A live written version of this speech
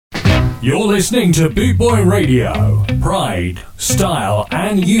You're listening to Boot Boy Radio. Pride, style,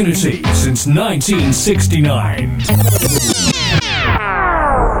 and unity since 1969.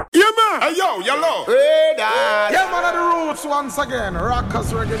 Yeah, man. Hey, yo, yellow. Hey, dad. Yeah, man, of the roots once again.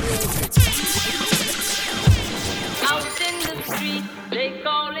 Rockers reggae music. Out in the street, they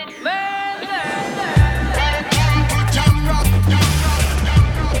call it murder.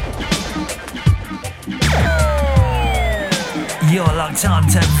 You're locked on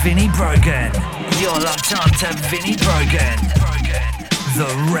to Vinnie Brogan. You're locked on to Vinnie Brogan. The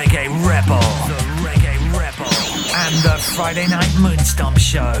Reggae Rebel. The Reggae Rebel. And the Friday Night Moonstomp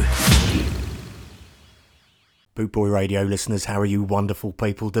Show. Boot Boy Radio listeners, how are you wonderful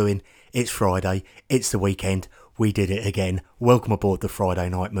people doing? It's Friday, it's the weekend, we did it again. Welcome aboard the Friday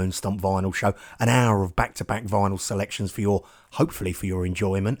Night Moonstomp Vinyl Show. An hour of back-to-back vinyl selections for your, hopefully for your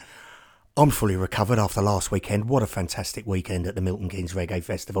enjoyment. I'm fully recovered after last weekend. What a fantastic weekend at the Milton Keynes Reggae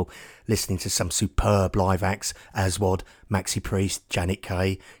Festival. Listening to some superb live acts, Aswad, Maxi Priest, Janet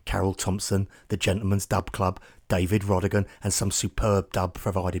Kay, Carol Thompson, the Gentleman's Dub Club, David Rodigan, and some superb dub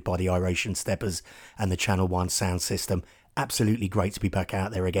provided by the Iration Steppers and the Channel 1 sound system. Absolutely great to be back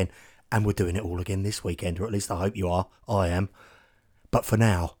out there again. And we're doing it all again this weekend, or at least I hope you are. I am. But for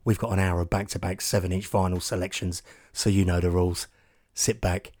now, we've got an hour of back-to-back 7-inch vinyl selections, so you know the rules. Sit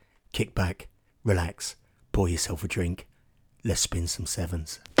back, kick back, relax, pour yourself a drink. Let's spin some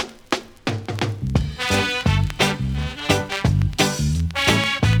sevens.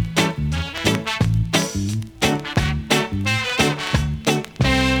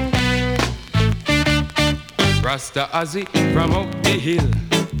 Rasta Ozzy from up the hill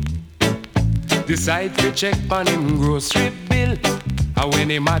decide to check on him grocery bill. And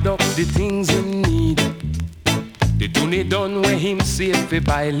when him add up the things him need, the tune done when him save fi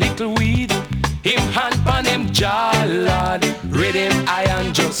buy little weed. Him hand pan him jaw, Lord, read him eye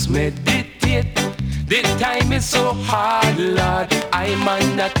and just meditate. The time is so hard, Lord, I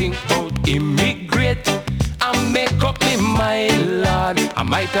man that think about immigrate. And make up me mind, Lord, I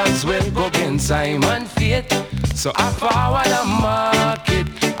might as well go against Simon Fate. So I forward the market,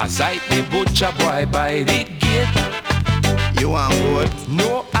 I sight the butcher boy by the gate. You want what?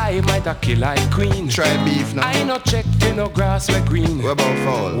 No, I might a kill like queen. Try beef now. I no check for no grass where green. What about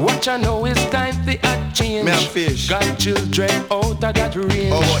fowl? What you know is time for a change. Me and fish. Got children out of that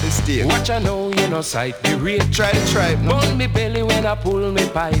range. Oh, what the steak? What you know, you know sight the rate. Try the tripe now. Burn me belly when I pull me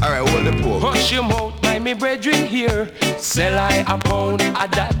pipe. Alright, hold the pork. Hush your mouth, my brethren here. Sell I a pound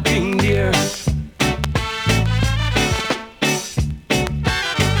of that thing there.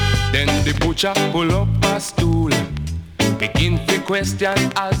 Then the butcher pull up a stool, begin to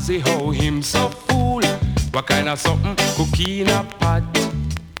question as he how him so fool. What kind of something cooking a pot?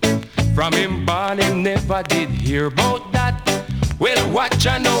 From him born him never did hear about that. Well, what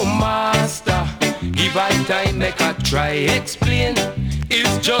you know, master? Give I time, make a try explain.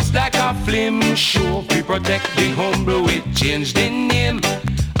 It's just like a film show. We protect the humble, we change the name.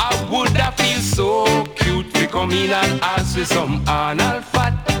 I would have feel so cute. We come in and ask for some anal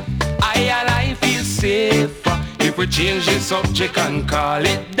fat. I feel safer if we change the subject and call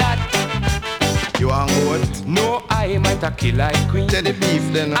it that. You want what? No, I might a kill like queen. Tell the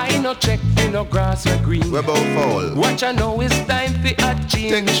beef then. I no check for no grass or green. What about fowl? What you know is time for a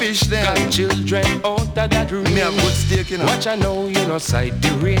change. Take fish then. Got children out of that range. Me a good steak, you know. What you know, you know sight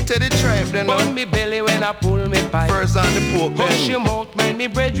the rate. Tell the tripe then. Burn me belly when I pull me pipe. First on the pork then. Hush your mouth, mind me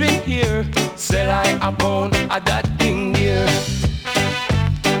brethren here. Sell I a pound of that thing there.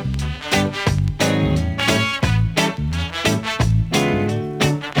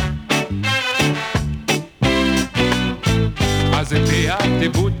 As they pay out the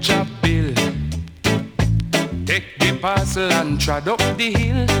butcher bill, take the parcel and trod up the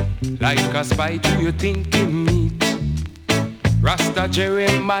hill. Like a spy do you think you meet Rasta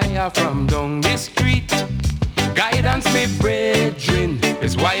Jeremiah from down the street. Guidance me brethren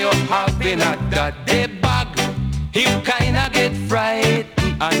is why you're having a that day bag. Him kinda get frightened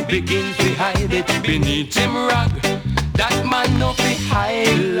and begin to hide it beneath him rag. That man no fi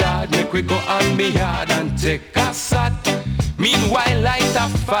hide, lad. Make we go on me yard and take a sat. Meanwhile light a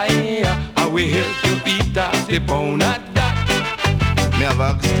fire, I will help you beat off the pound of that. Me have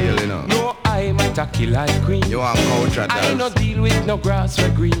a steal, you know. No, I might a kill like queen. You want couch at I no deal with no grass or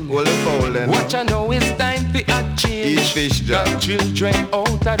green. Hold the fowl then. What you know is time for a change. Eat fish got job. children out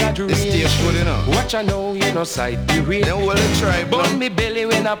of that range. The steak good, you know. What you know, you know sight the rate. Then hold the tripe Burn now. me belly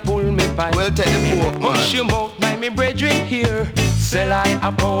when I pull me pipe. Well, take the pork, man. Hush your mouth, my me brethren here. Sell I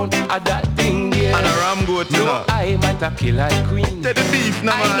a pound of that thing there. And a ram goat, you No, know. I might a kill like queen. Take the beef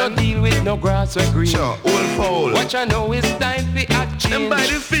now, I man. no deal with no grass or green. Sure, old fowl. Watch I know it's time for a change. Them buy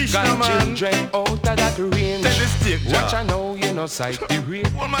the fish got now, man. children out of that range. Take the steak, Watch ja. I know you no sight the rate.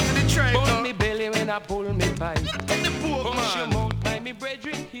 One man to the tribe Pull now. me belly when I pull me pipe. Take the pork, Push your man. mouth by me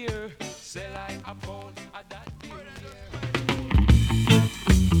brethren here. Sell I a pound of that beer.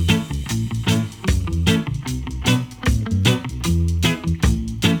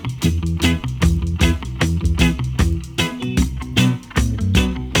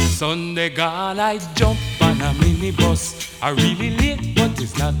 Sunday gone, I jump on a minibus. I really late, but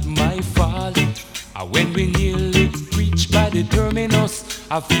it's not my fault. When we nearly reach by the terminus,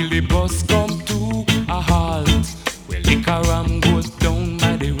 I feel the bus come to a halt. Well, liquor ram goes down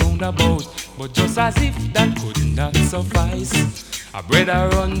by the roundabout, but just as if that could not suffice, a brother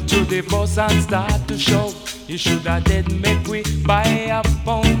run to the bus and start to shout. You should have dead make we buy a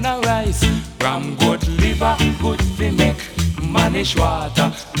pound of rice. Ram good liver, good fi make manish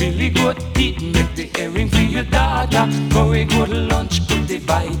water. Billy good teeth make the earring for your daughter. Curry good lunch, put the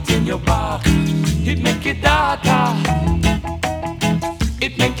bite in your back. It make your daughter,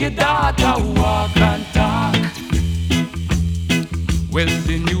 it make your daughter walk and talk. Well,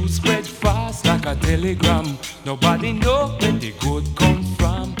 the news spread fast like a telegram. Nobody know where the good come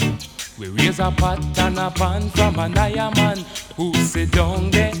from. We raise a pot and a pan from an iron man who sit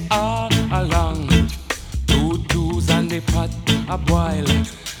down there all along. Two twos and the pot a boil.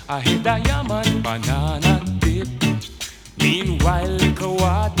 I hit a yaman banana dip. Meanwhile, little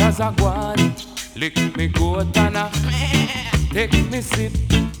waters a gone. Lick me goat and a take me sip.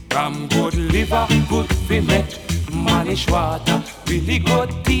 Ram good liver, good fi make manish water. Really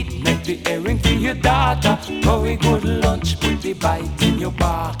good teeth, make the earring for your daughter. Curry good lunch, put the bite in your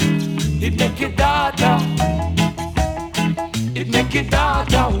back. It make your daughter, it make your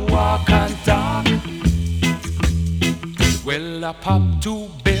daughter walk and talk. Well, I pop two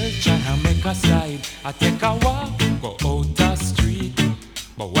belch and I make a slide. I take a walk, go out the street.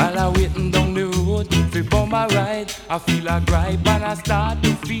 But while I waiting down the road for bum a ride, I feel a gripe and I start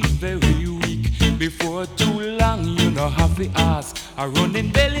to feel very weak. Before too long, you know have to ask. I run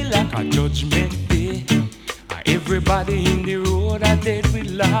in belly like a judgment day. Everybody in the road I dead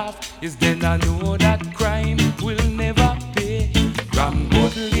will laugh. Is then I know that crime will never pay. Ram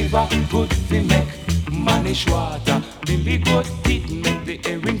good liver, good fi make manish water. Billy good teeth, make the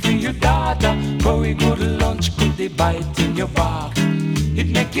earring for your daughter. Curry good lunch, put the bite in your back. It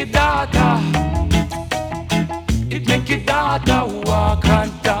make your daughter, it make your daughter walk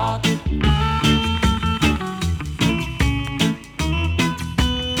and talk.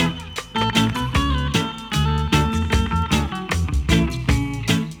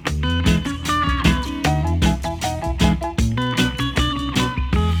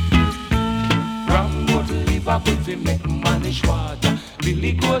 Good fi make manish water.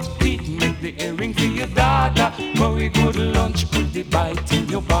 Billy good teeth, make the earring for your daughter. Curry good lunch, put the bite in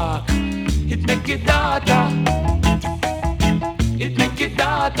your back. It make your daughter, it make your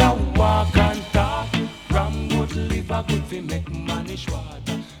daughter walk and talk. Ram good liver, good fi make manish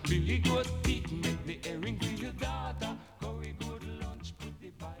water. Billy good teeth, make the earring for your daughter. Curry good lunch, put the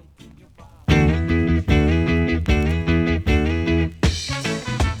bite in your back.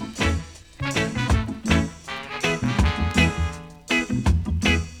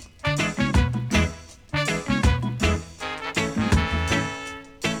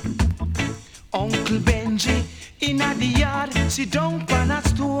 Uncle Benji inna the yard, sit down on a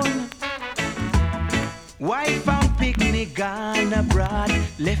stone. Wife and picnic gone abroad,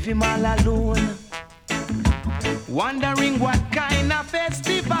 left him all alone. Wondering what kind of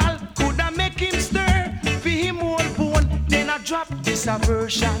festival coulda make him stir for him old bone. Then I drop this a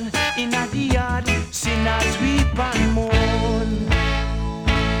version inna the yard, sinners weep and moan.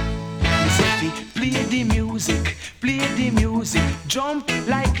 Say fi play the music, jump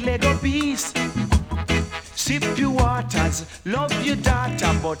like Lego beast. Sip your waters, love your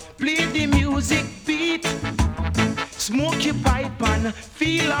daughter, but play the music beat. Smoke your pipe and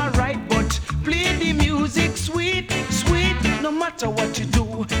feel alright, but play the music sweet, sweet. No matter what you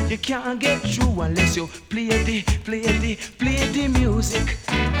do, you can't get through unless you play the music.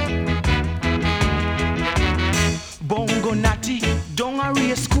 Bongo natty, down a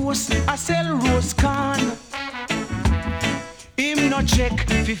race course, I sell rose can. Him no check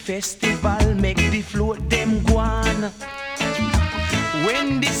fi festival, make the float them go on.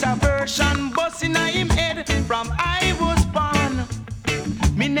 When this a version bust inna him head from I was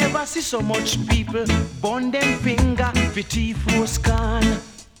born, me never see so much people burn them finger fi thief rose can.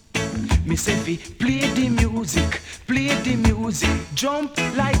 Me say fi play the music, jump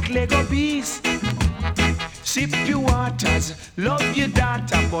like Lego bees. Sip your waters, love your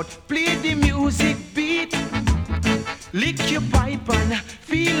daughter, but play the music beat. Lick your pipe and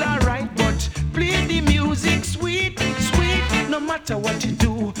feel alright, but play the music sweet, sweet. No matter what you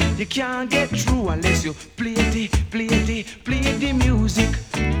do, you can't get through unless you play the music.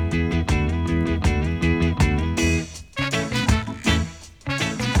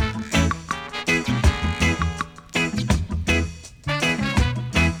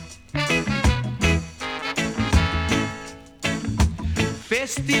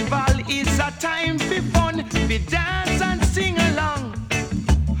 Festival is a time for fun, for dance and sing along.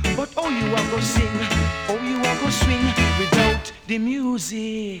 But oh, you are go sing, oh, you are go swing without the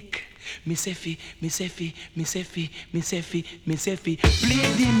music. Me say fi,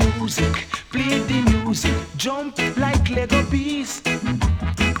 play the music, jump like Lego bees.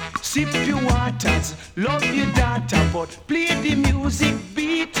 Sip your waters, love your daughter, but play the music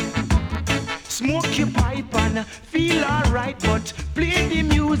beat. Smoke your pipe and feel alright, but play the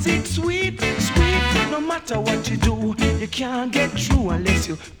music sweet, sweet. No matter what you do, you can't get through unless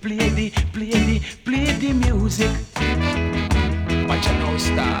you play the music. Watch out now,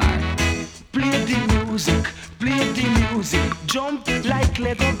 star. Play the music, jump like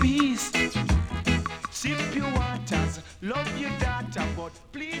Lego bees. Sip your waters, love your daughter, but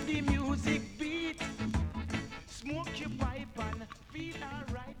play the music beat. Smoke your pipe and feel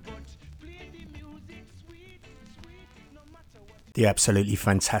alright, but play the music sweet, sweet, no matter what. The absolutely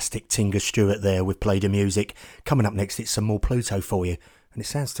fantastic Tinga Stewart there with Play the Music. Coming up next, it's some more Pluto for you. And it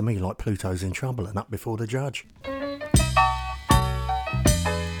sounds to me like Pluto's in trouble and up before the judge.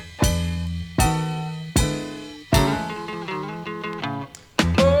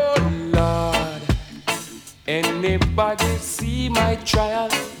 Anybody see my trial,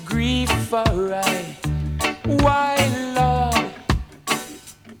 grief for I? Why, Lord?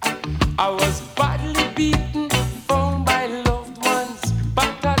 I was badly beaten, found by loved ones,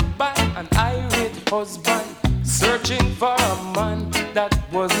 battered by an irate husband, searching for a man that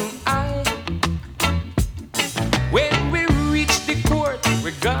wasn't I. When we reach the court,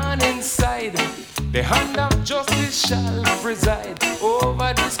 we're gone inside. The hand of justice shall preside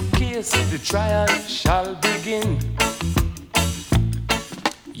over this case. The trial shall begin.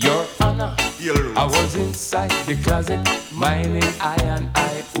 Your Honor, I was inside the closet, minding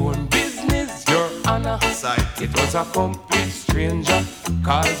I own business. Your Honor, it was a complete stranger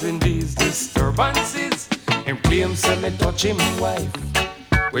causing these disturbances. And claims that me touch him wife,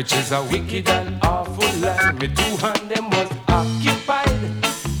 which is a wicked and awful lie. Me two hand them was occupied.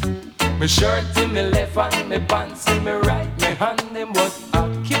 My shirt in my left and my pants in my right. My hand them was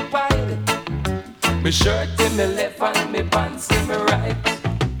occupied. My shirt in my left and my pants in my right.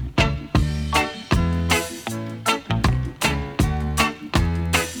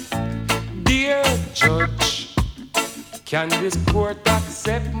 Dear Judge, can this court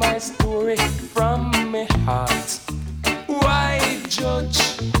accept my story from my heart? Why,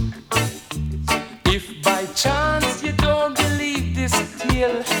 Judge? If by chance you don't believe this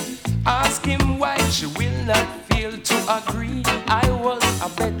tale, ask him why she will not fail to agree. I was a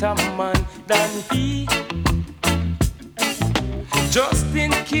better man than he. Just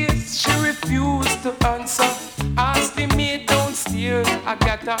in case she refused to answer, ask the maid downstairs,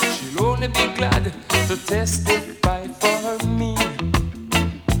 Agatha, she'll only be glad to testify for me.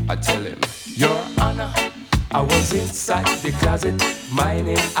 I tell him, Your Honor, I was inside the closet,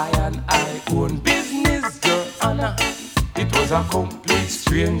 minding I own business. Your Honor, it was a complete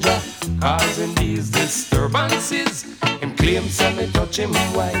stranger causing these disturbances. Him claims that me touch him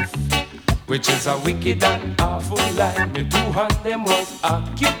wife, which is a wicked and awful lie. Me two hand them was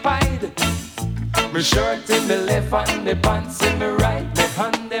occupied. My shirt in my left and my pants in my right. My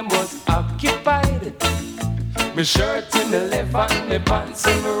hand them was occupied. My shirt in my left and my pants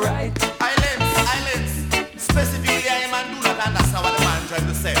in my right. Islands. Specifically, I am and do not understand what the man trying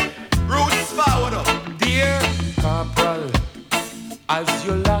to say. Roots forward up. Dear Corporal, as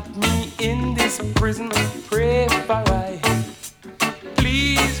you lock me in this prison, pray for I.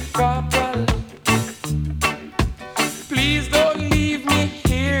 Please, Corporal, please don't leave me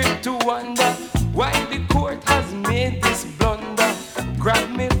here to wonder why the court has made this blunder. Grab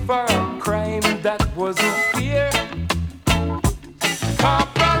me for a crime that wasn't fair.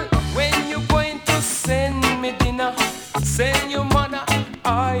 Corporal, when you going to send me dinner, send your mother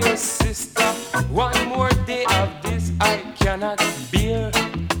or your sister. One more day of this I cannot bear.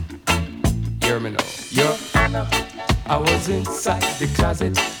 Hear me now. Your Honor, I was inside the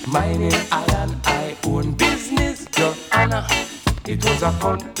closet, minding I own business. Your Honor, it was was a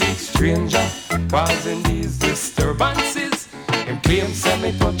complete stranger causing these disturbances. Him claim say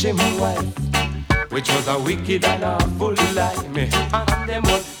me touch him wife, which was a wicked and a full lie. Me and them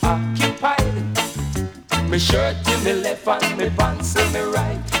was occupied. Me shirt in me left and me pants in me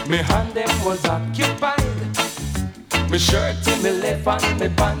right. Me hand them was occupied. Me shirt in me left and me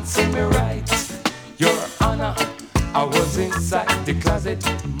pants in me right. Your Honor, I was inside the closet,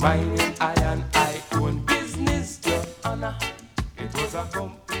 minding I and I own business. Your Honor, it was a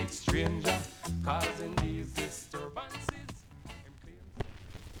complete stranger causing these disturbances.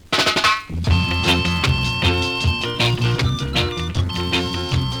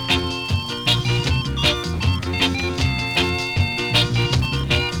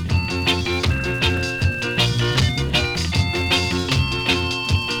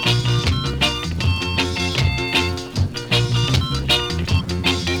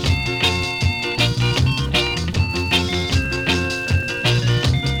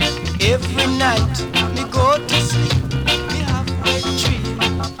 Every night me go to sleep, me have wet dream.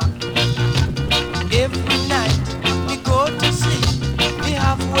 Every night me go to sleep, me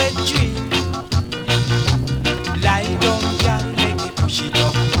have wet dream. Lie down, girl, make me push it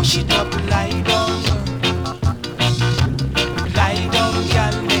up, lie down. Lie down,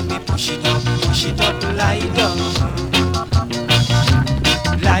 girl, make me push it up, lie down.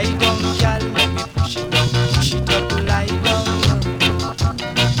 Lie down, girl, make me push it up, lie down.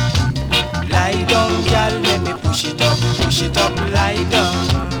 Lie down, girl, let me push it up, lie down.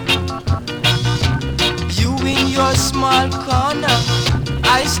 You in your small corner,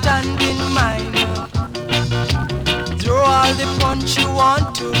 I stand in mine. Throw all the punch you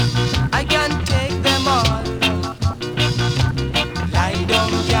want to, I can take them all. Lie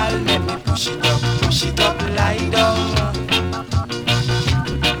down, girl, let me push it up, lie down.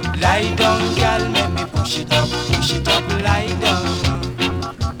 Lie down, girl, let me push it up, lie down.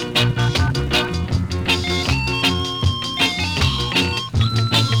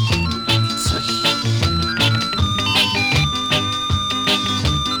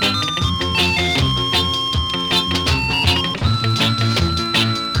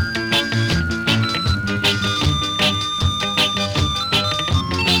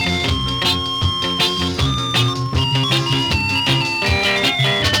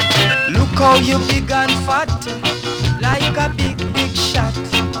 How you big and fat, like a big shot.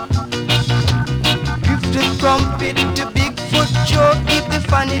 Give the trumpet to Bigfoot Joe, give the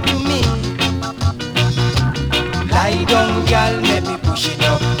funny to me. Lie down, girl, let me push it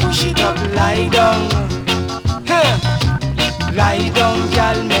up, lie down. Huh. Lie down,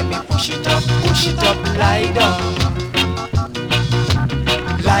 girl, let me push it up, lie down.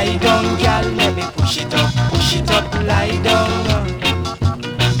 Lie down, girl, let me push it up, lie down.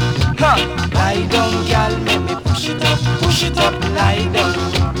 Lie down, girl, let me push it up, lie down.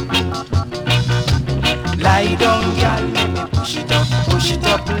 Lie down, girl, let me push it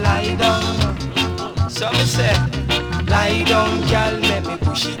up, lie down. So me say, lie down, girl, let me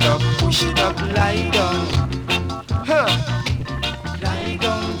push it up, lie down. Huh. Lie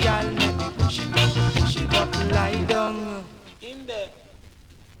down, girl, let me push it up, lie down. In there.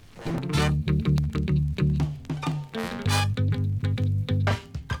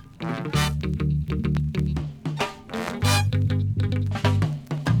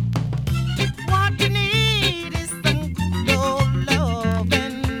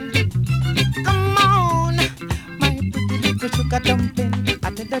 Dumping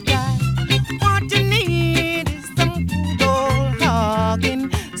at the guy. What you need is some good old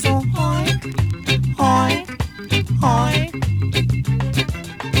hugging. So hoik, hoik, hoik.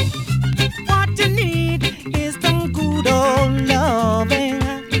 What you need is some good old loving.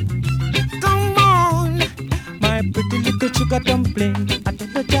 Come on, my pretty little sugar dumpling at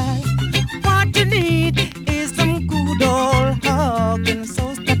the guy. What you need is some good old hugging.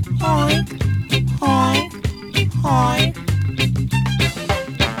 So stop hoik, hoik, hoik.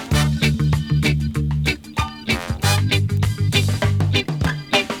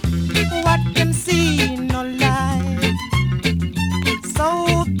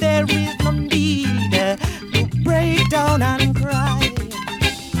 Down and cry.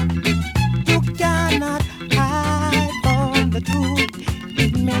 You cannot hide from the truth.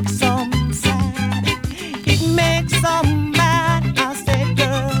 It makes some sad. It makes some mad. I say,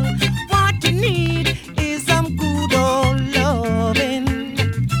 girl, what you need is some good old loving.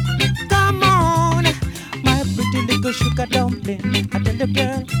 Come on, my pretty little sugar dumpling. I tell the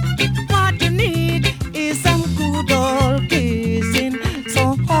girl, what you need is some good old kissing.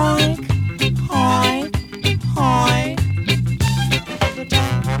 So hoik, hoik, hoik.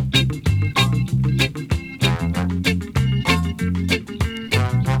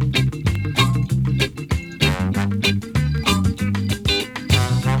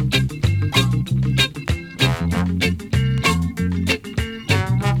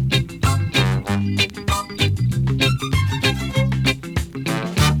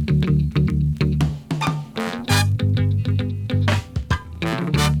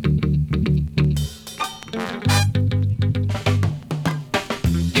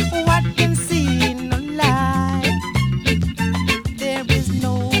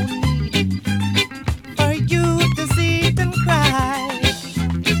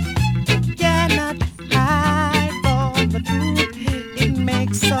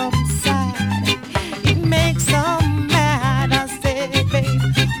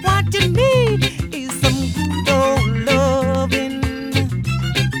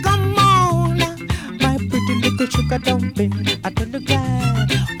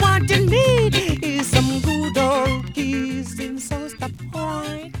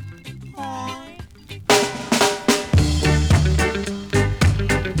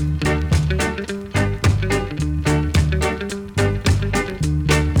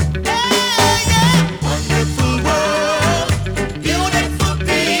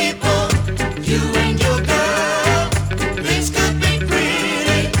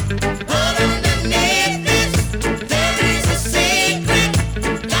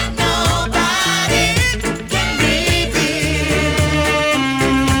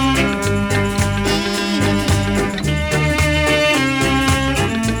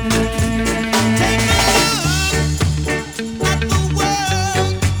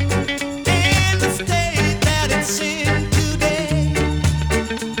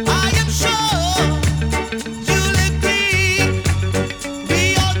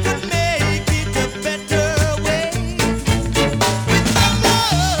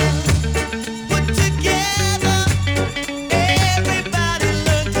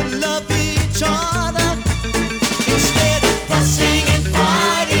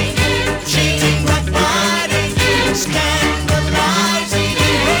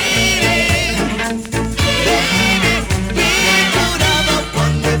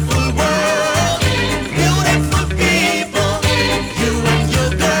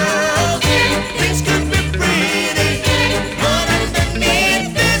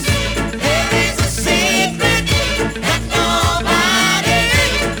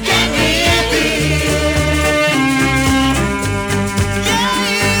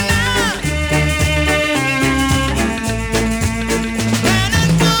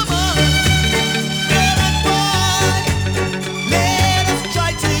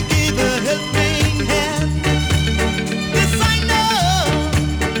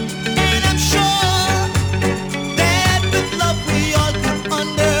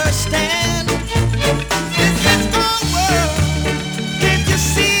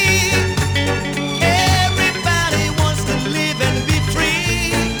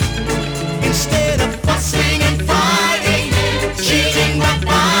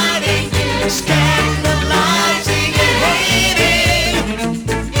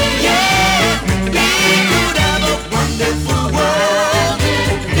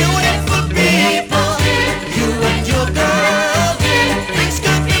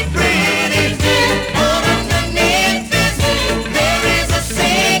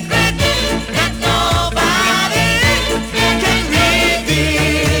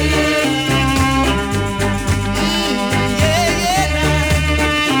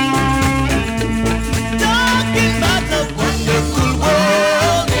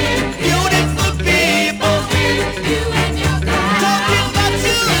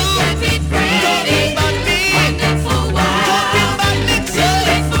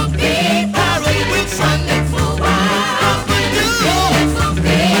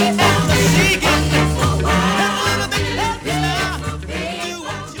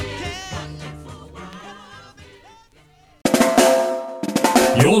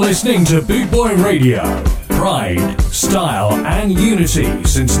 listening to Boot Boy Radio. Pride, style, and unity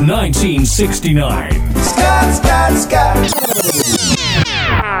since 1969.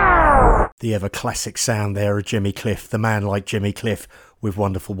 The ever classic sound there of Jimmy Cliff, the man like Jimmy Cliff with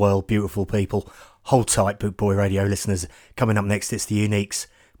Wonderful World, Beautiful People. Hold tight, Boot Boy Radio listeners. Coming up next, it's the Uniques,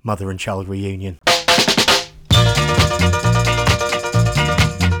 Mother and Child Reunion.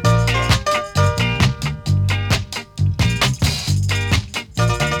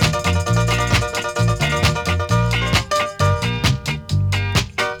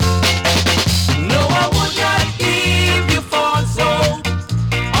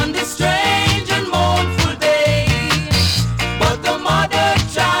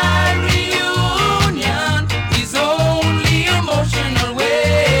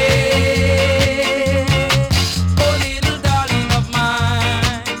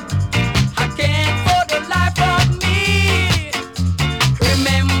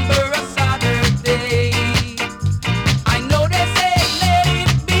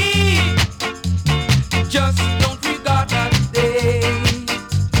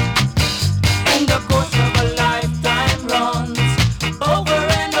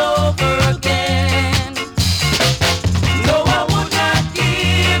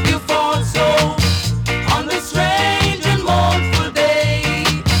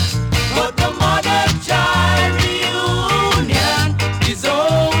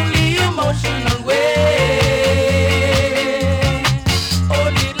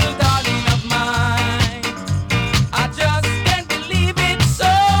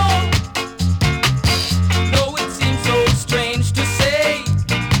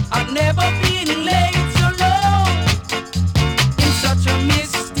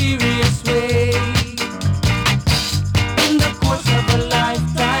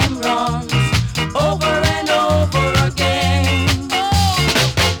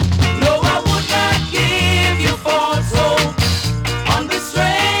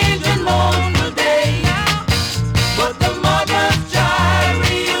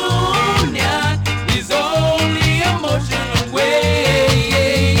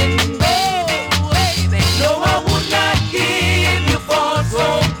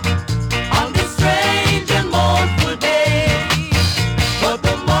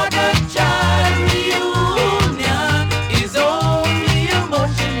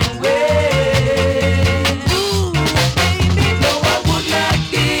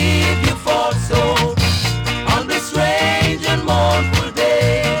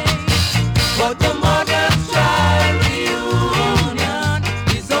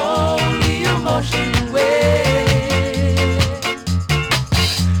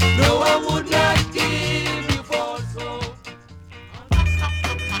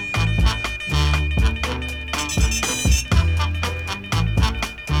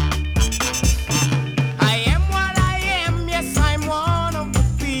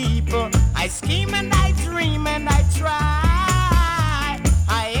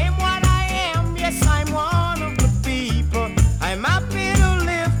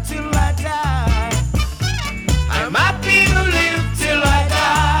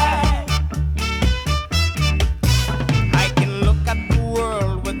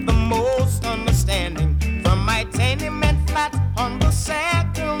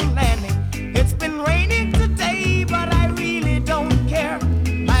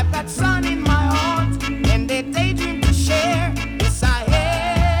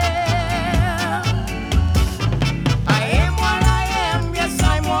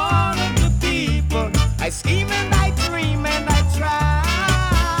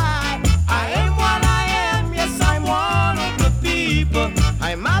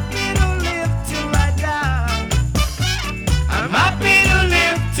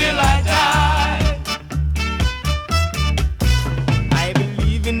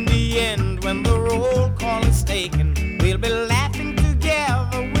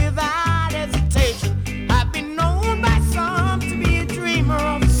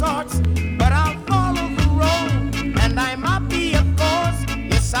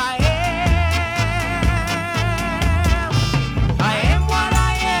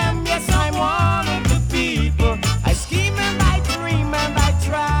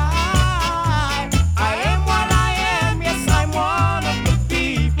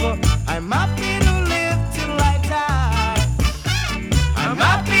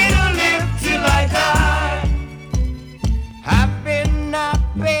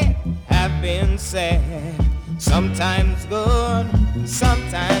 Sometimes good,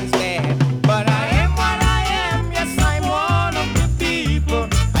 sometimes bad. But I am what I am, yes, I'm one of the people.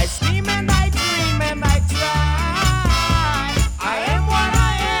 I scheme and I dream and I try. I am what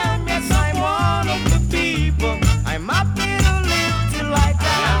I am,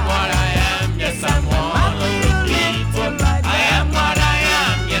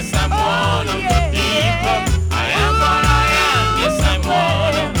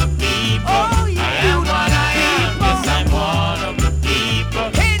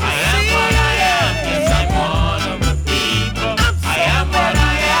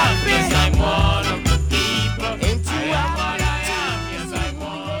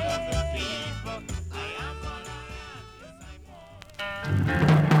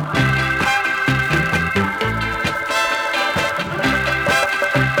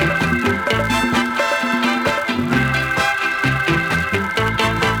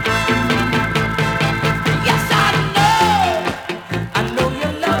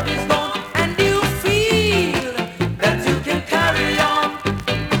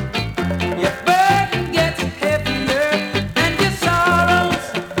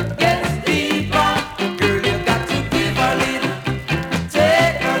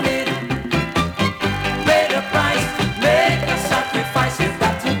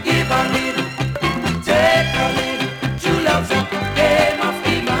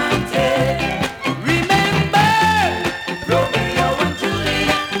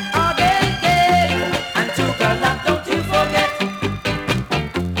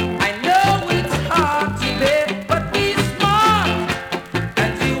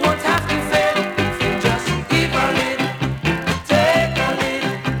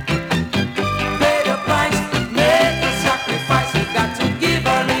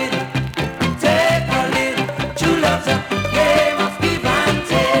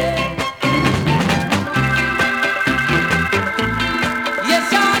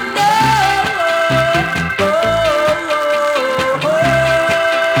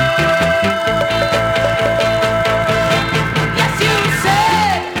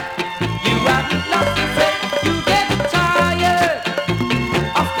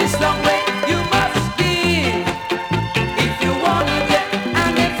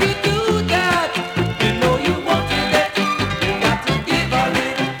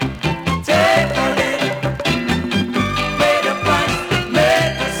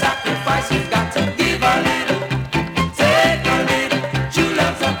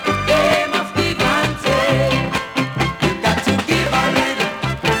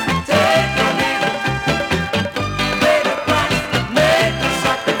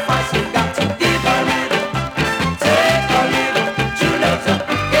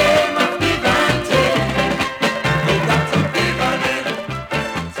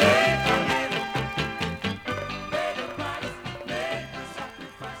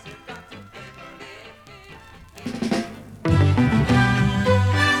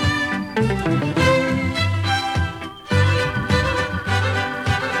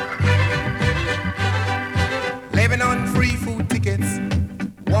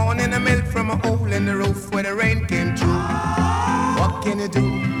 a hole in the roof where the rain came through. What can you do?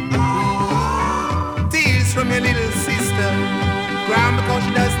 Tears from your little sister, crying because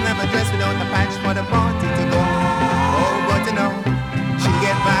she doesn't have a dress without a patch for the party to go. Oh, but you know, she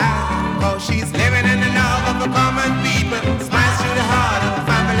get by, cause she's living in the love of the common people. Smiles through the heart of a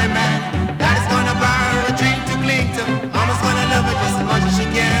family man. Daddy's gonna buy her a dream to cling to. Mama's gonna love her just as much as she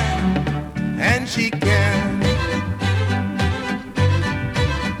can, and she can.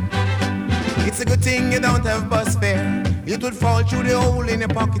 It's a good thing you don't have bus fare. It would fall through the hole in your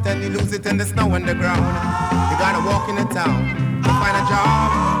pocket and you lose it in the snow on the ground. You gotta walk in the town to find a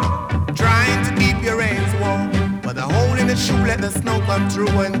job, trying to keep your reins warm. But the hole in the shoe let the snow come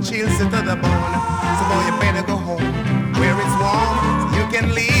through and chills it to the bone. So boy, you better go home where it's warm, so you can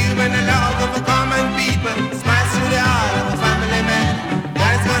live in the love of the common people. Smash through the heart of a family man.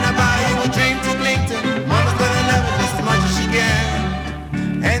 Daddy's gonna buy you a dream to cling to. Mama's gonna love it just as much as she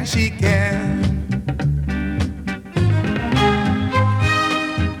can, and she can.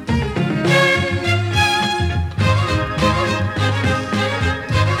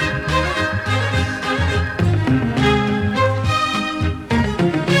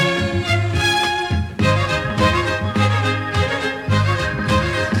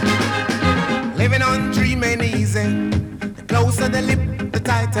 The lip, the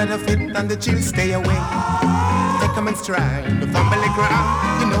tighter the fit, and the chill stay away. Take 'em in stride, the family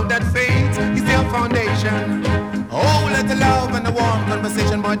ground. You know that faith is their foundation. Oh, let the love and the warm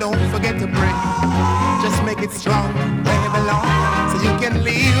conversation, boy, don't forget to pray. Just make it strong where you belong, so you can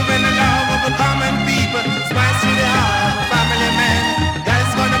live in the love of the common people. Spice through the heart of a family man.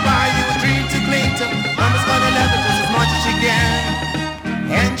 Daddy's gonna buy you a dream to cling to. Mama's gonna love it just as much as she can,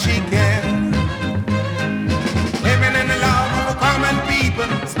 and she can. Living in the love of a common people,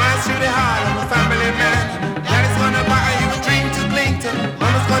 smiles through the heart of a family man. Daddy's gonna buy you a dream to cling to.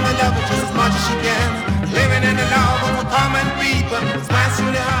 Mama's gonna love it just as much as she can. Living in the love of a common people, smiles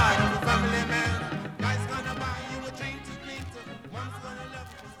through the heart of a family man. Daddy's gonna buy you a dream to cling to. Mama's gonna love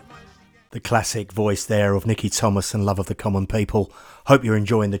it just as much as she can. The classic voice there of Nicky Thomas and Love of the Common People. Hope you're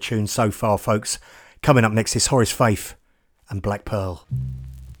enjoying the tune so far, folks. Coming up next is Horace Faith and Black Pearl.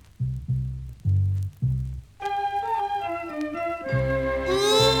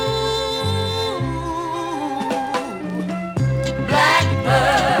 Black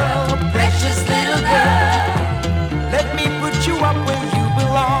pearl, precious little girl, let me put you up where you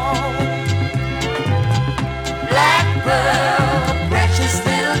belong. Black pearl, precious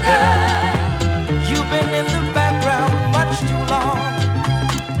little girl, you've been in the background much too long.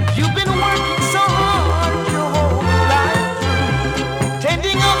 You've been working so hard your whole life through. 10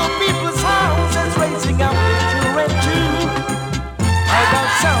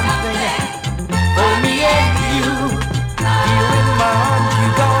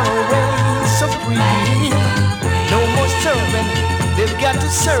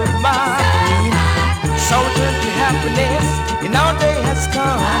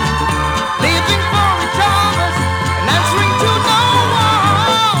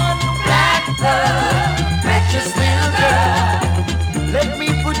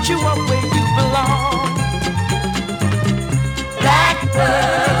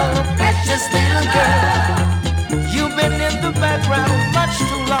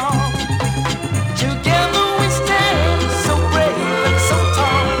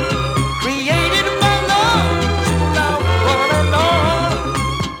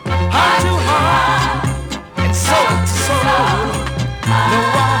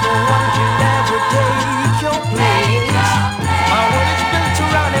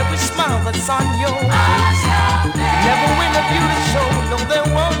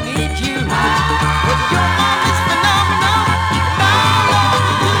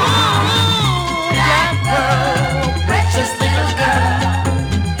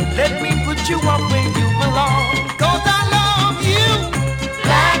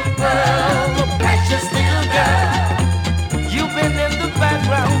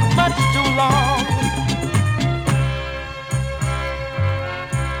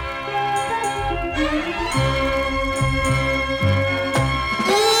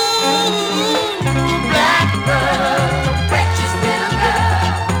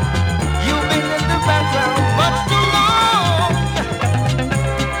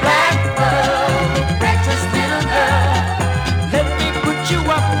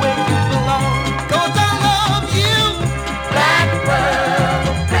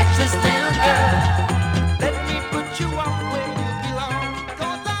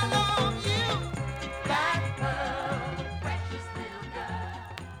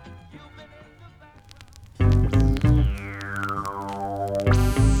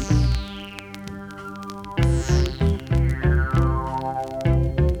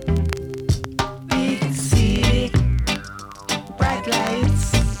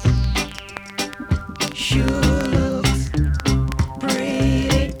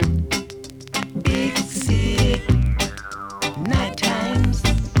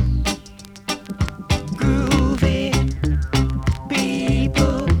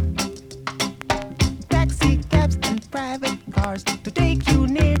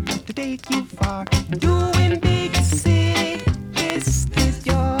 take you far. Doing big city, this is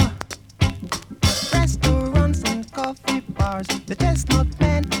your restaurants and coffee bars, the chestnut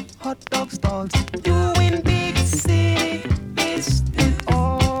man, hot dog stalls. Doing big city, this is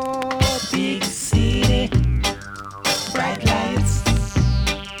all big city. Bright lights,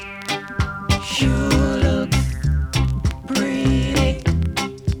 sure look pretty.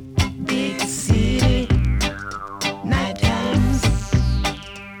 Big city, night times,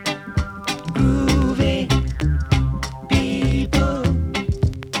 groovy people,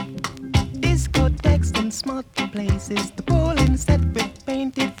 discotheques and smutty places, the bowling set with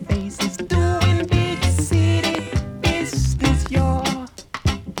painted faces. Doing big city business, you're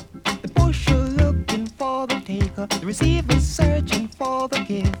the pusher looking for the taker, the receiver searching for the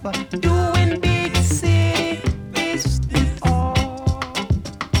giver. Doing big city business, all.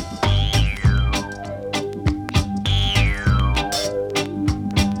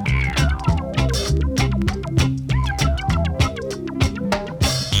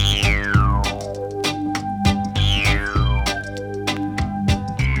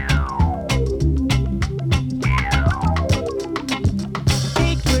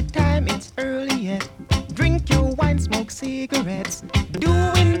 Take your time, it's early yet. Drink your wine, smoke cigarettes.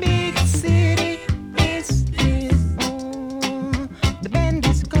 Doing big city business. Oh, the band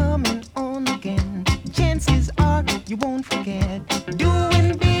is coming on again. Chances are you won't forget.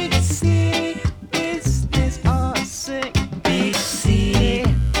 Doing big city business. Oh, sing big city.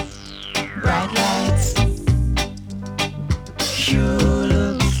 Bright lights. Sure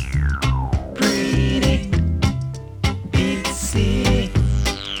looks pretty. Big city.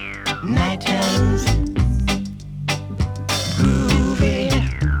 Night times. Groovy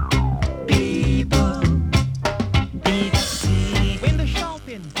people. Big city. Window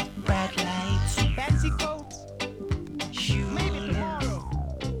shopping. Bright lights. Fancy coats. Shoes. Maybe tomorrow.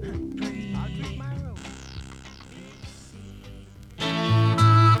 I'll drink my road.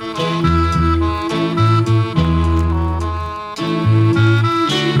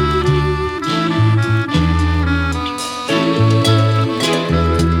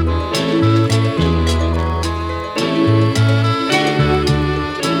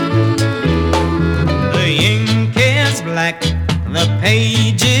 The ink is black, the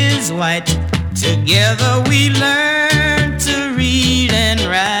page is white. Together we learn to read and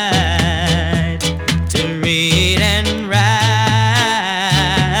write. To read and write.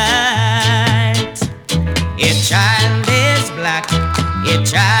 A child is black, a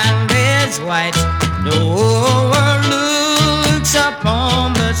child is white. The whole world looks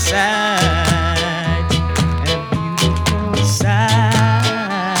upon the side. A beautiful sight.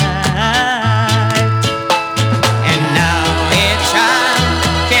 And now a child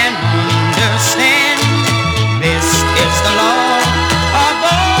can understand. This is the law of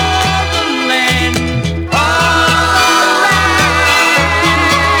all the land. All around.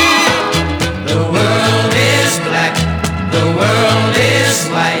 The world is black, the world is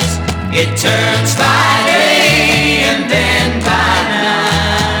white. It turns by day and then by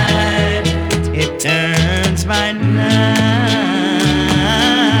night. It turns by night.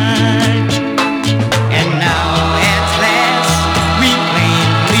 And now at last we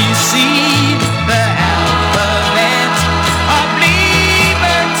plainly see the alphabet of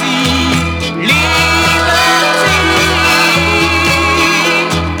liberty. Liberty.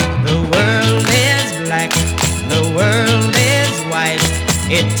 The world is black, the world is white.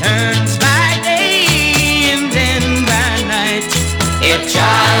 It turns by day and then by night. A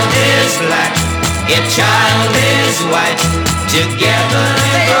child is black, a child is white. Together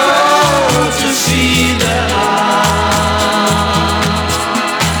they go to see the light.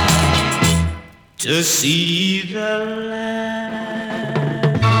 To see the light.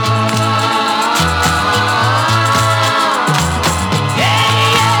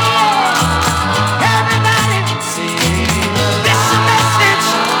 Everybody, this message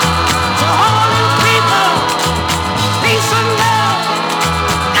to all you people. Peace and love,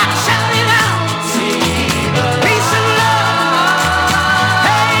 gotta shout it out. Peace and love,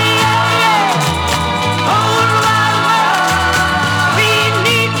 hey, yeah, yeah. Whole wide world, we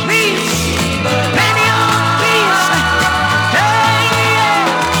need peace, plenty of peace. Hey, yeah.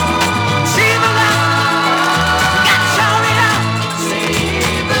 See the light, gotta shout it out.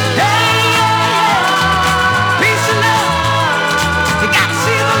 Hey, yeah, yeah. Peace and love, you gotta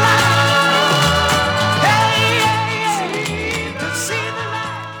see the light. Hey, yeah, yeah. To see the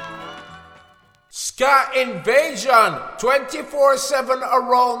light. Ska Invasion 24/7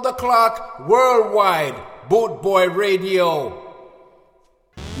 around the clock worldwide. Boot Boy Radio.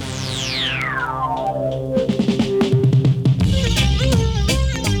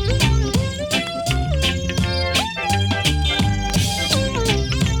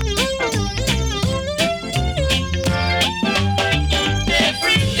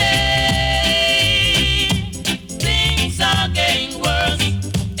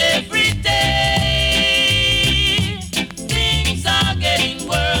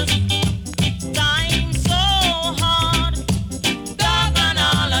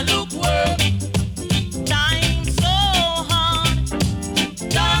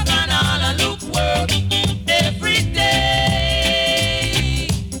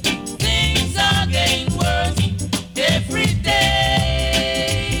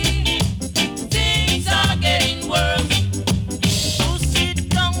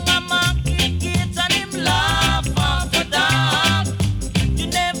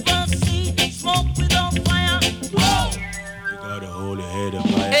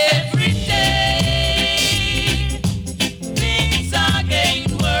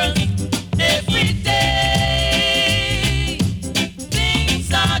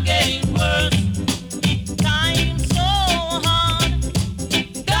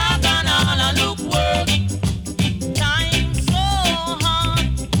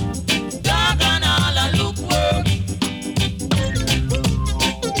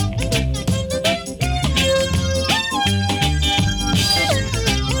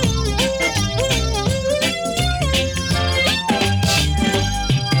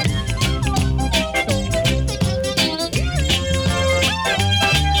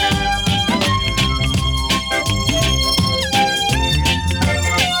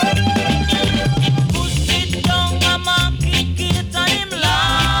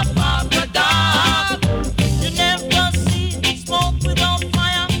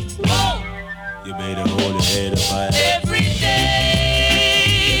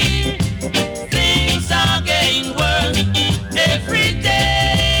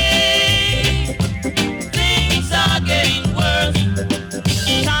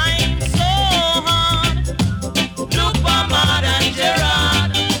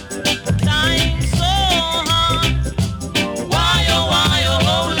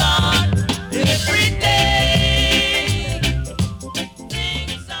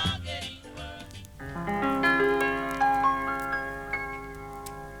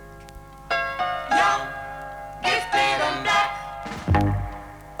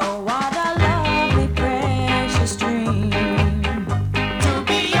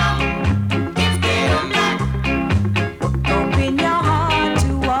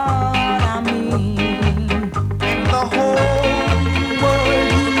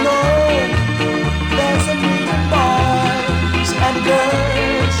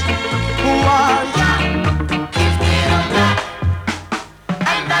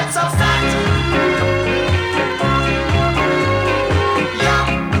 That's a fact.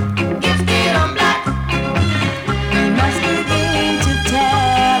 Young, gifted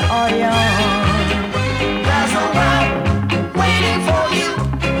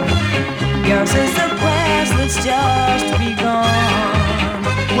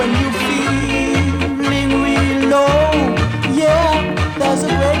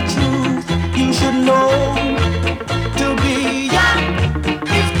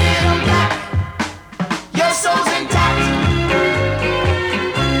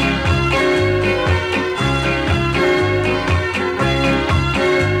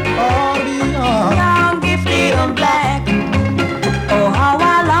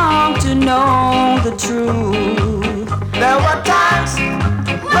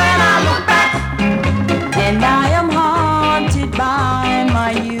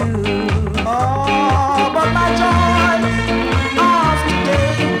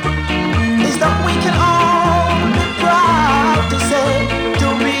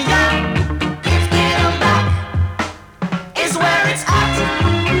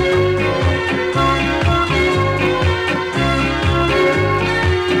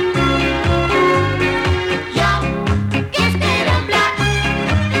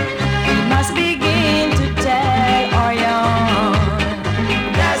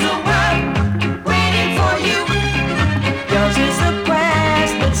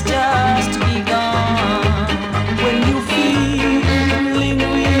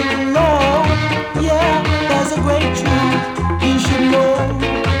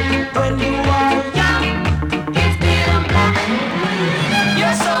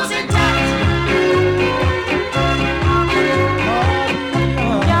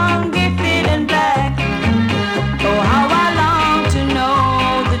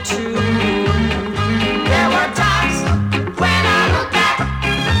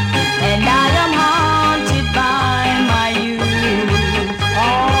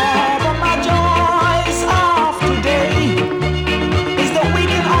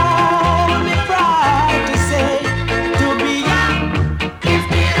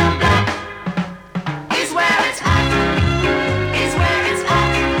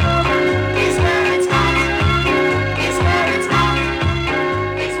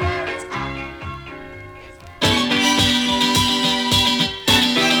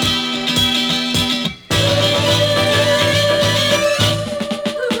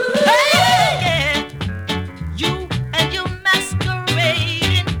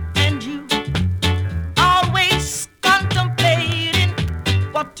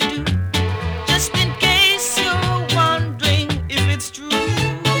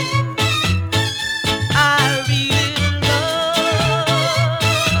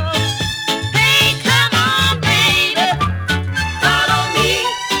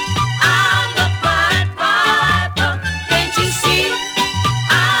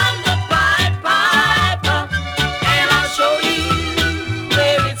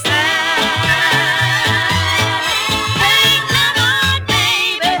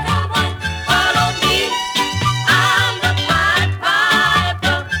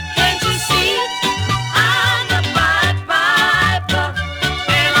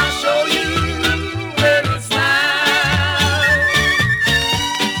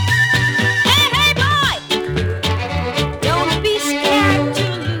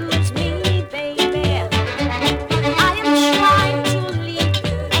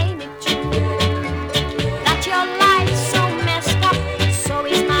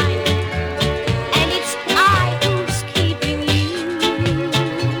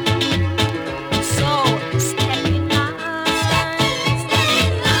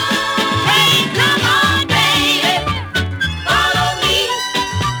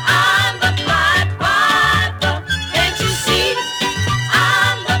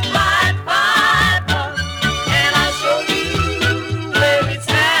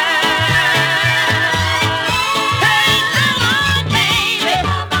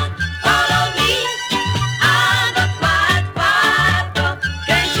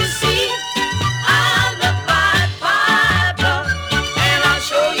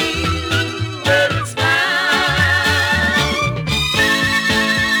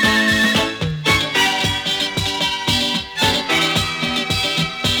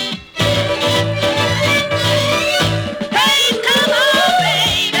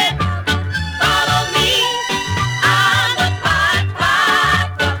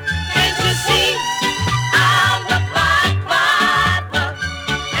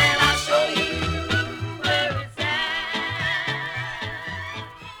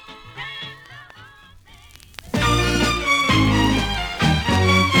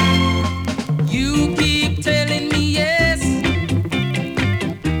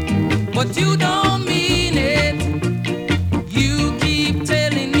but you don't mean it. You keep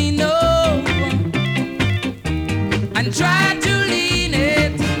telling me no and try to lean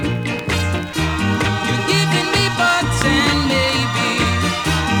it. You're giving me buts and maybe.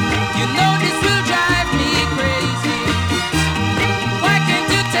 You know this will drive me crazy. Why can't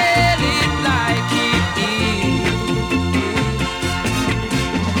you tell it like it is?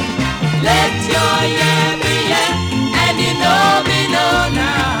 Let your yeah be yeah, and you know me know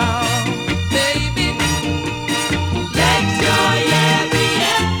now, baby. Let your yeah be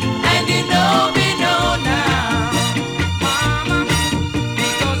yeah, and you know me know now, mama.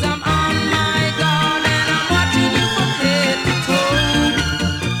 Because I'm on my guard and I'm watching you from head to toe.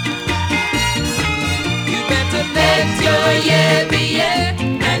 You better let your yeah be yeah,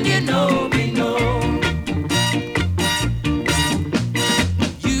 and you know me know.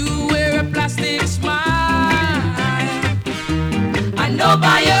 You wear a plastic smile, I know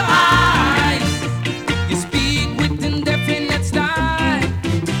by your eyes. You speak with indefinite style.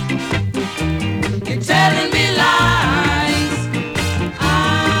 You're telling me lies.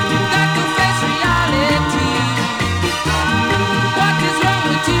 You've got to face reality. What is wrong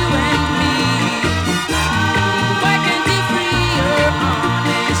with you and me? Why can't you free your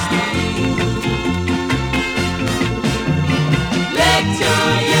honesty? Let your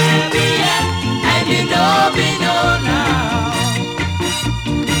yeah be yeah, and you know me know now.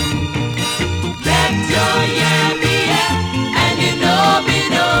 Let your yeah be yeah, and you know me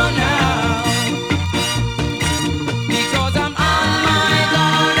know now. Because I'm on my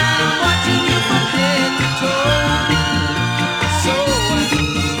guard and I'm watching you from head to toe. So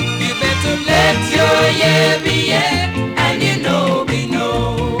you better let your yeah be yeah, and you know me know.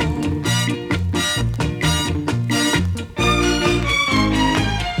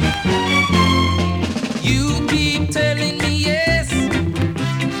 You keep telling me yes,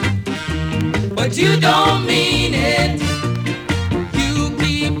 but you don't mean it. You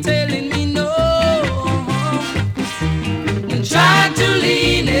keep telling me no and try to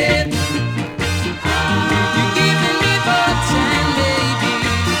lean it. You're giving me buts and maybe.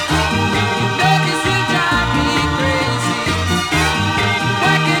 You know this will drive me crazy.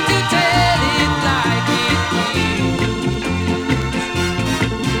 Why can't you tell it like it is?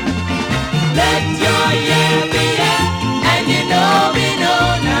 Let your yeah be yeah, and you know me know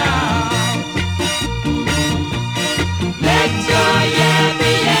now.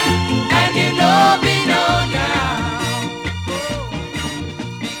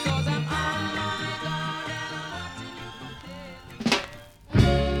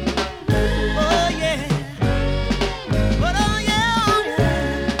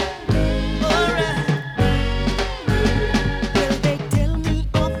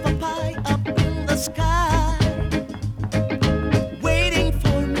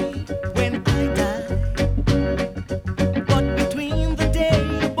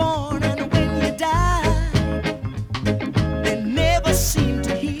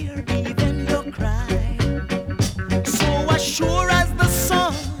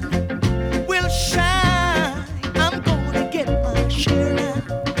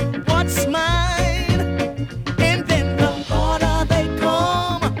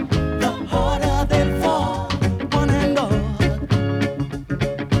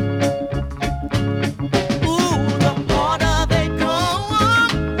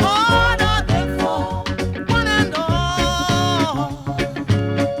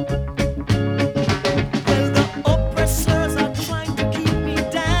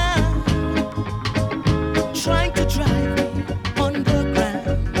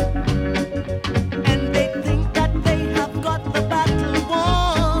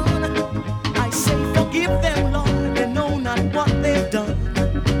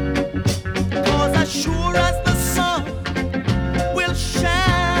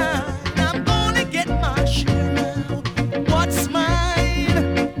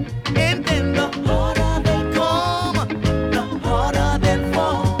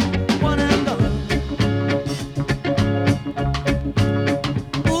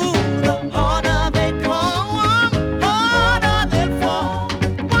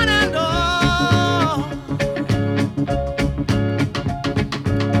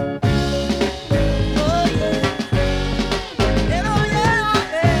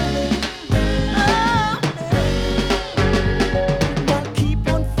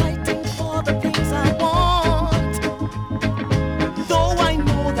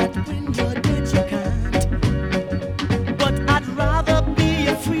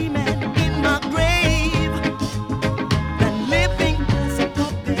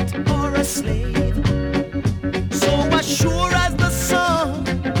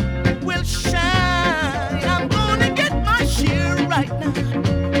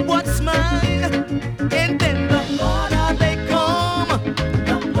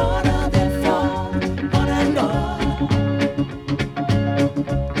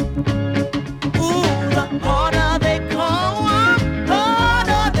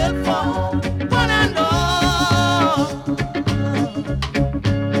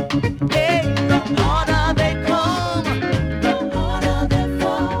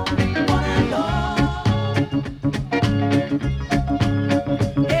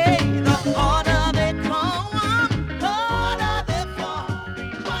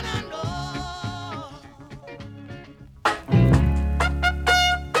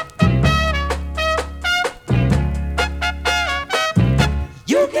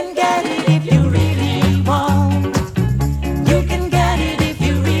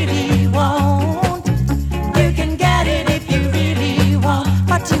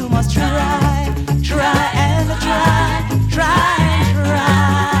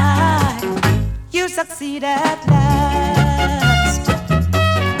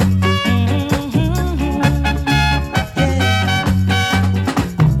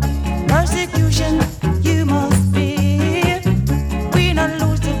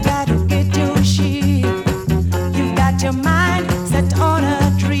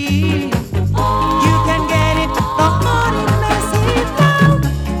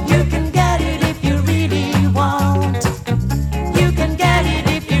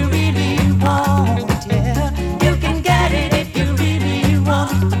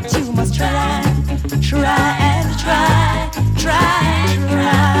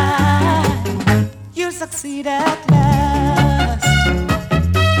 succeed at last.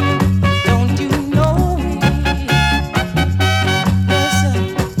 Don't you know it?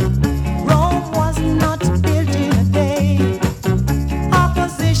 Listen, Rome was not built in a day.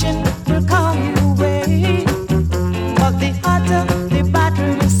 Opposition will come your way, but the hotter the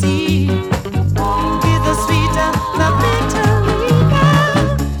battle you see, is the sweeter the victory.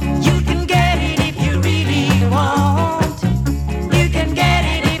 You can get it if you really want. You can get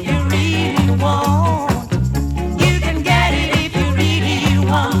it if you really want. You can get it if you really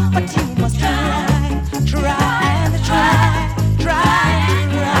want. But you must try, try and try, try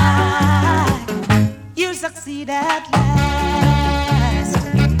and try. You'll succeed at last.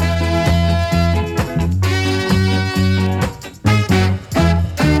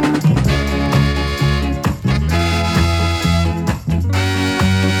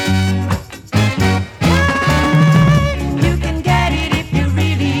 You can get it if you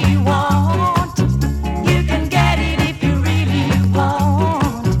really want. You can get it if you really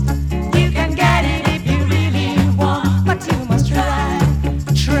want. You can get it if you really want. But you must try,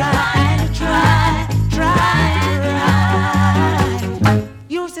 try and try, try, try.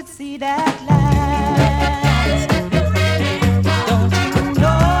 You'll succeed at last. Don't you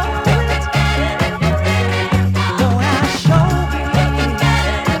know it? Don't I show it?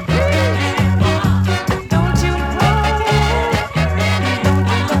 Don't you know it?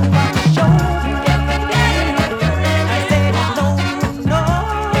 Don't I show it? I said, don't you know?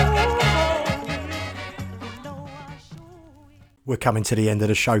 We're coming to the end of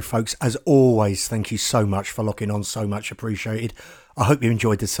the show, folks. As always, thank you so much for locking on, so much appreciated. I hope you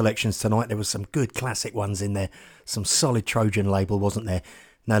enjoyed the selections tonight. There was some good classic ones in there. Some solid Trojan label, wasn't there?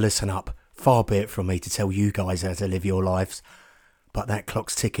 Now listen up. Far be it from me to tell you guys how to live your lives, but that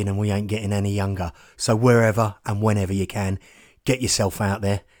clock's ticking and we ain't getting any younger. So wherever and whenever you can, get yourself out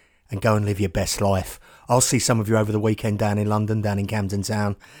there and go and live your best life. I'll see some of you over the weekend down in London, down in Camden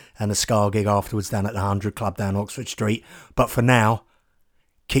Town, and a Scar gig afterwards down at the 100 Club down Oxford Street. But for now,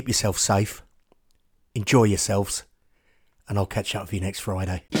 keep yourself safe, enjoy yourselves, and I'll catch up with you next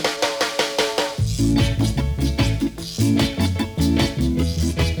Friday.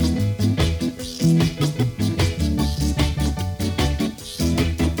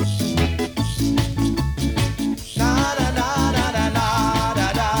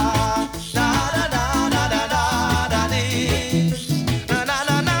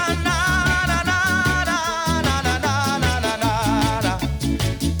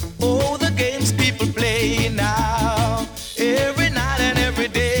 Oh, the games people play now, every night and every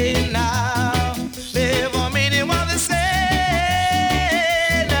day now. Never meaning what they say,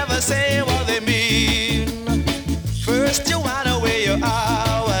 never say what they mean. First you while away your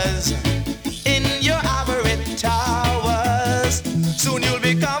hours in your ivory towers. Soon you'll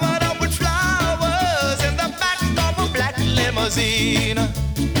be covered up with flowers in the back of a black limousine.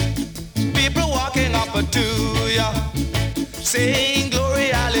 People walking up to ya, saying glory,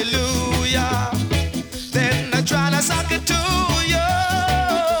 hallelujah. Then I try to suck it to you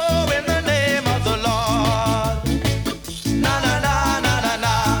in the name of the Lord. Na na na na na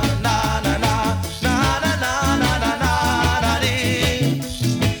na na na na na na na na na na dee.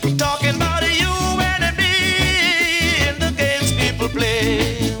 Talking about you and me in the games people play.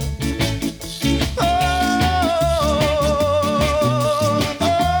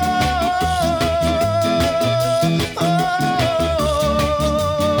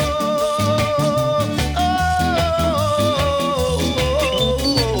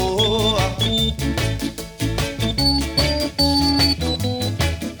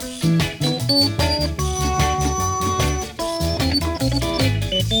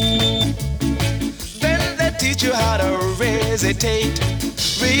 Then they teach you how to hesitate,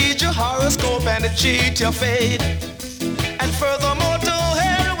 read your horoscope and cheat your fate. And furthermore, to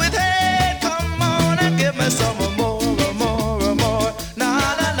hell with hate, come on and give me some more.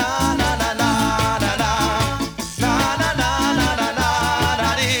 Na na na na na na na na na na na na na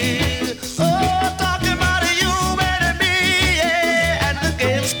na dee. Oh, talking about you and me, yeah, and the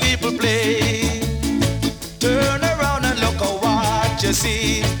games people play. Turn around and look at what you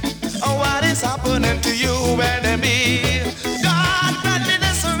see. Oh, what is happening to you and me? God granted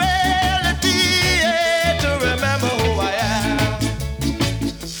us reality, yeah, to remember who I am.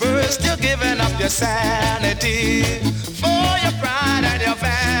 First you're giving up your sanity for your pride and your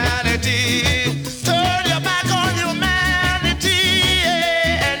vanity.